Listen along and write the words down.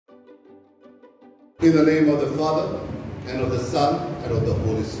In the name of the Father, and of the Son, and of the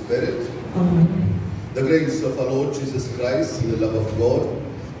Holy Spirit. Amen. The grace of our Lord Jesus Christ, and the love of God,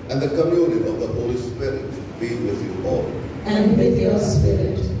 and the communion of the Holy Spirit be with you all. And with your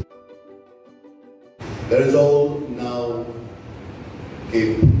spirit. Let us all now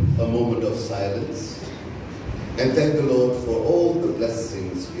give a moment of silence and thank the Lord for all the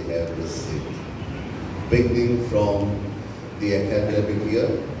blessings we have received, beginning from the academic year,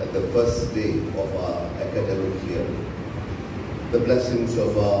 at the first day of our academic year. The blessings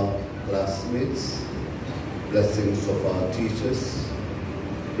of our classmates, blessings of our teachers,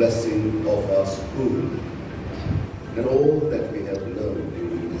 blessing of our school, and all that we have learned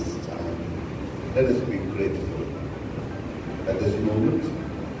during this time. Let us be grateful. At this moment,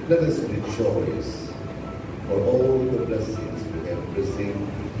 let us rejoice for all the blessings we have received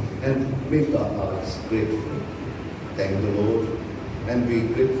and make our hearts grateful. Thank the Lord and be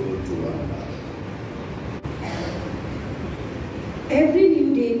grateful to one another. Every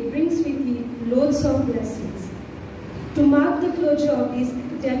new day brings with it loads of blessings. To mark the closure of this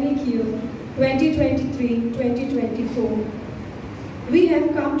academic year 2023-2024, we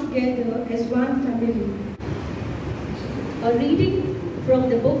have come together as one family. A reading from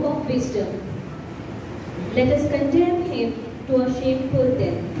the Book of Wisdom. Let us condemn him to a shameful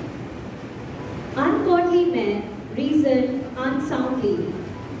death. Ungodly men reason unsoundly,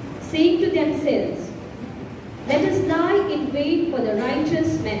 saying to themselves, "Let us lie in wait for the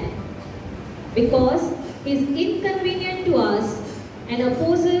righteous man, because he is inconvenient to us and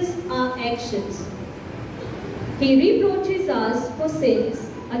opposes our actions. He reproaches us for sins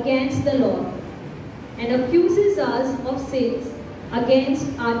against the Lord and accuses us of sins against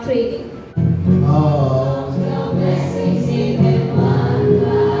our training." Your blessings in them one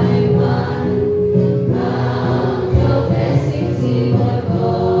by one. Count your blessings, see what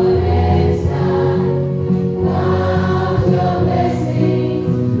God has done. Count your blessings,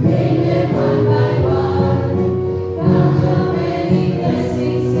 bring them one by one. Count your many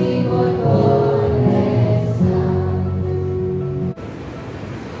blessings, see what God has done.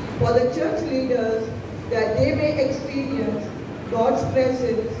 For the church leaders, that they may experience God's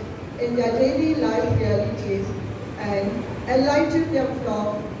presence in their daily life realities and enlighten their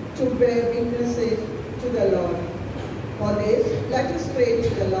flock to bear witnesses to the Lord. For this, let us pray to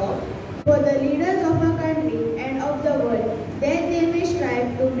the Lord. For the leaders of our country and of the world, that they may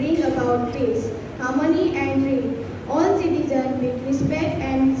strive to bring about peace, harmony and treat all citizens with respect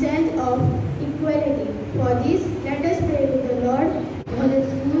and sense of equality. For this, let us pray to the Lord. For the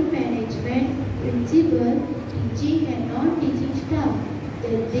school management, principal, teaching and non-teaching staff,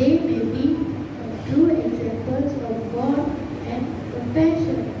 that they may be true examples of God and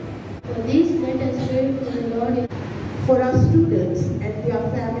compassion. For this, let us pray to the Lord. For our students and their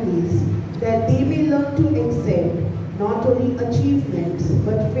families, that they may learn to accept not only achievements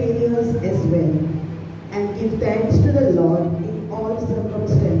but failures as well, and give thanks to the Lord in all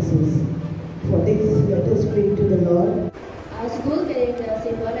circumstances. For this, let us pray to the Lord. Our school character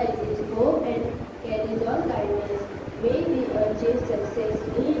symbolizes hope and carries all kindness. May we achieve success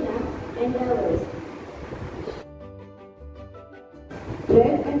in our endeavors.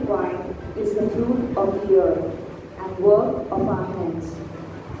 Bread and wine is the fruit of the earth and work of our hands.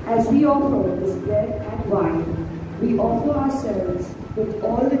 As we offer this bread and wine, we offer ourselves with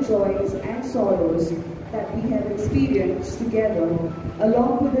all the joys and sorrows that we have experienced together,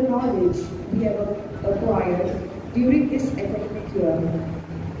 along with the knowledge we have acquired during this academic year.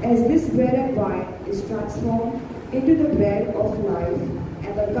 As this bread and wine is transformed into the bread of life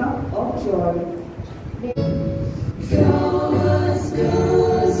and the cup of joy, Draw us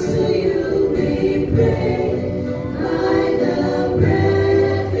close to you, we pray. By the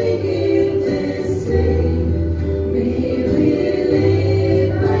breath we give this day, may we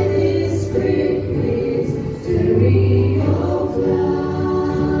live by this great mystery of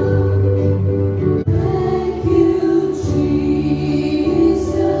love. Thank you,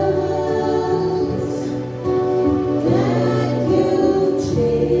 Jesus. Thank you,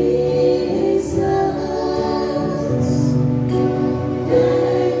 Jesus.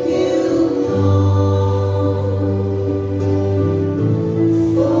 Thank you, Lord,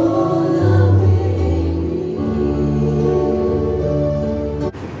 for loving me.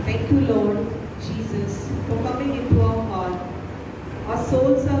 Thank you, Lord Jesus, for coming into our heart. Our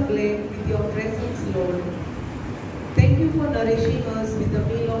souls are glad with your presence, Lord. Thank you for nourishing us with the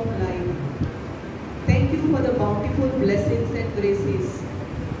meal of life. Thank you for the bountiful blessings and graces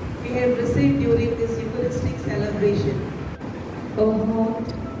we have received during this Eucharistic celebration. A heart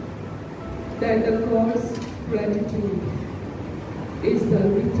that accords gratitude is the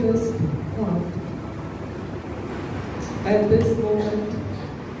richest heart. At this moment,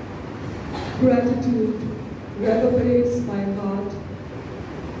 gratitude reverberates my heart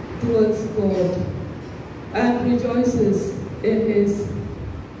towards God and rejoices in His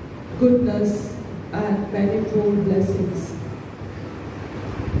goodness and manifold blessings.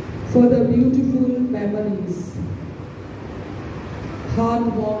 For the beautiful memories,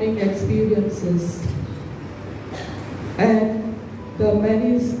 heartwarming experiences, and the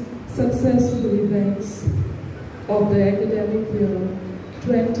many successful events of the academic year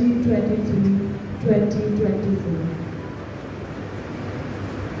 2023-2024.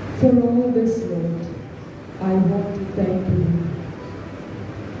 For all this, Lord, I want to thank you.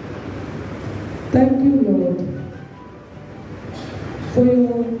 Thank you, Lord, for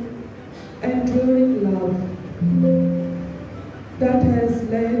your enduring love that has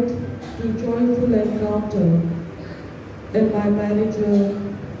led to joyful encounter in my manager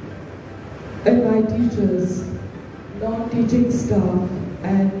and my teachers, non-teaching staff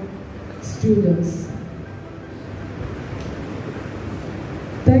and students.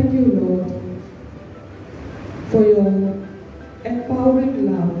 Thank you, Lord, for your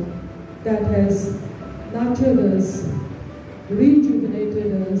empowering love that has nurtured us,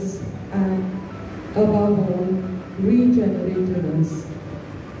 rejuvenated us, and above all, regenerated us.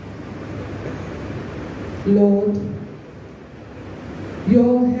 Lord,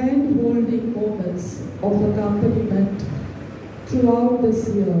 your hand-holding moments of accompaniment throughout this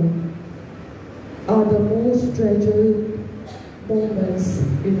year are the most treasured moments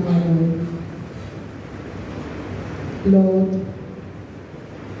in our life. Lord,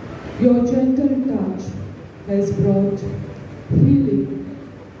 your gentle touch has brought healing,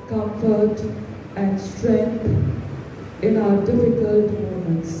 comfort, and strength in our difficult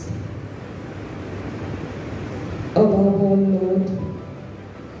moments. Above all, Lord,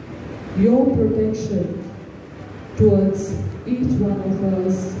 your protection towards each one of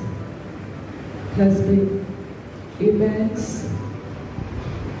us has been immense,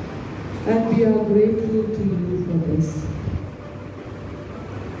 and we are grateful to you for this.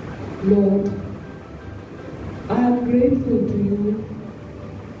 Lord, I am grateful to you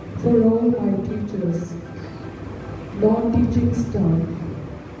for all my teachers, non-teaching staff,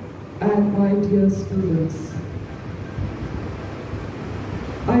 and my dear students.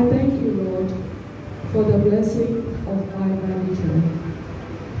 I thank you, Lord, for the blessing of my manager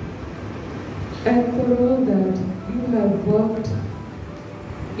and for all that you have worked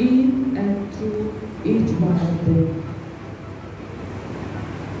in and through each one of them.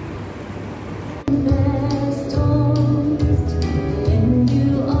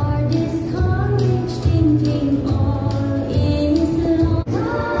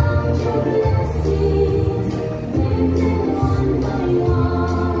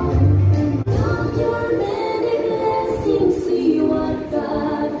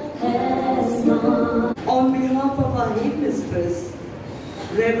 On behalf of our headmistress,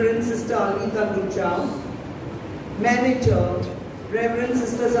 Reverend Sister Manager, Reverend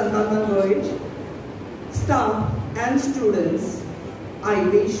Sister Santana Goij, staff and students, I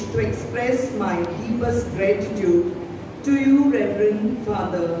wish to express my deepest gratitude to you, Reverend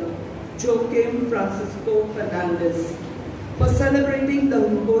Father Joachim Francisco Fernandez, for celebrating the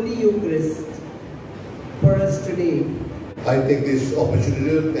Holy Eucharist for us today. I take this opportunity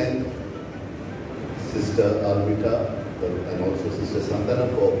to thank Sister Alvita and also Sister Santana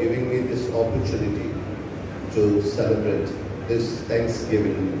for giving me this opportunity to celebrate this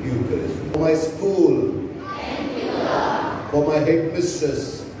Thanksgiving Eucharist. For my school, thank you, Lord. For my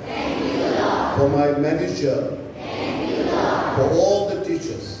headmistress, thank you, Lord. For my manager, thank you, Lord. For all the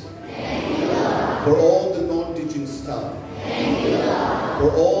teachers, thank you, Lord. For all the non-teaching staff, thank you, Lord.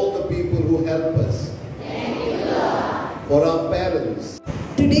 For all the people who help us, thank you, Lord. For our parents.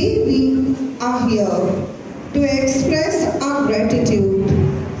 Today we are here to express our gratitude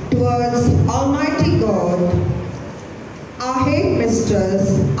towards Almighty God, our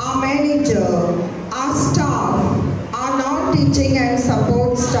headmistress, our manager, our staff, our non-teaching and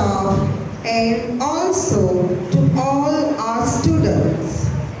support staff, and also to all our students.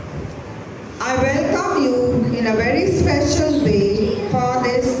 I welcome you in a very special way for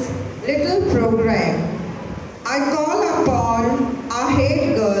this little program.